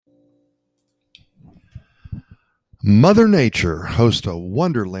Mother Nature hosts a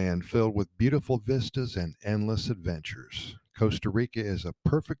wonderland filled with beautiful vistas and endless adventures. Costa Rica is a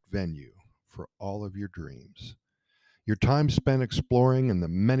perfect venue for all of your dreams. Your time spent exploring in the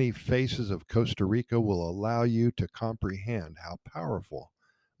many faces of Costa Rica will allow you to comprehend how powerful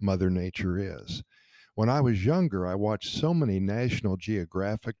Mother Nature is. When I was younger, I watched so many National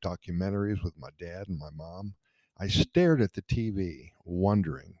Geographic documentaries with my dad and my mom. I stared at the TV,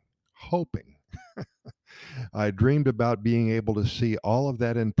 wondering, hoping I dreamed about being able to see all of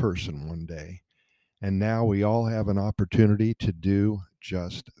that in person one day, and now we all have an opportunity to do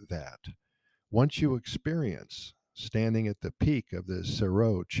just that. Once you experience standing at the peak of the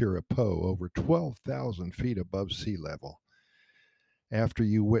Cerro Chirripó over 12,000 feet above sea level, after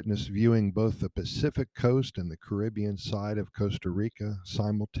you witness viewing both the Pacific coast and the Caribbean side of Costa Rica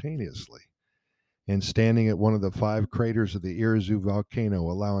simultaneously, and standing at one of the five craters of the Irazu volcano,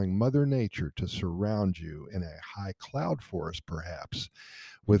 allowing Mother Nature to surround you in a high cloud forest, perhaps,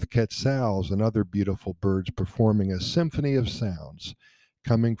 with quetzals and other beautiful birds performing a symphony of sounds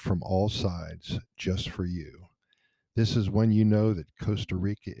coming from all sides just for you. This is when you know that Costa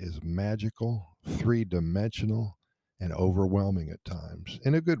Rica is magical, three dimensional, and overwhelming at times,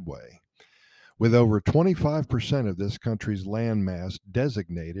 in a good way. With over 25% of this country's landmass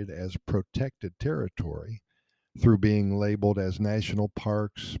designated as protected territory through being labeled as national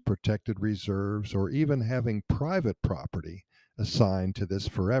parks, protected reserves, or even having private property assigned to this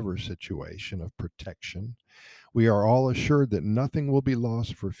forever situation of protection, we are all assured that nothing will be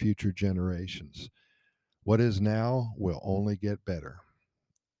lost for future generations. What is now will only get better,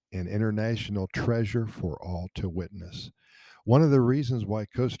 an international treasure for all to witness. One of the reasons why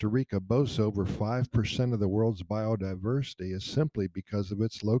Costa Rica boasts over 5% of the world's biodiversity is simply because of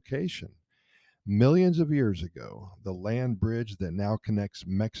its location. Millions of years ago, the land bridge that now connects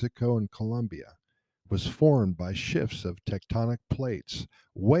Mexico and Colombia was formed by shifts of tectonic plates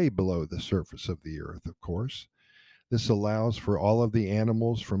way below the surface of the earth, of course. This allows for all of the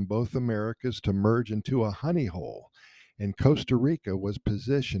animals from both Americas to merge into a honey hole, and Costa Rica was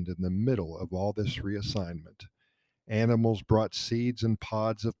positioned in the middle of all this reassignment. Animals brought seeds and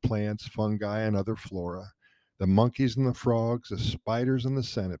pods of plants, fungi, and other flora. The monkeys and the frogs, the spiders and the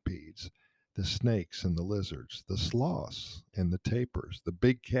centipedes, the snakes and the lizards, the sloths and the tapirs, the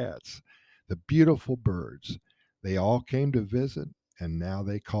big cats, the beautiful birds. They all came to visit, and now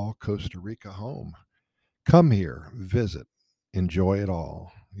they call Costa Rica home. Come here, visit, enjoy it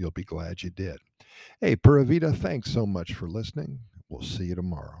all. You'll be glad you did. Hey, Pura Vida, thanks so much for listening. We'll see you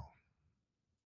tomorrow.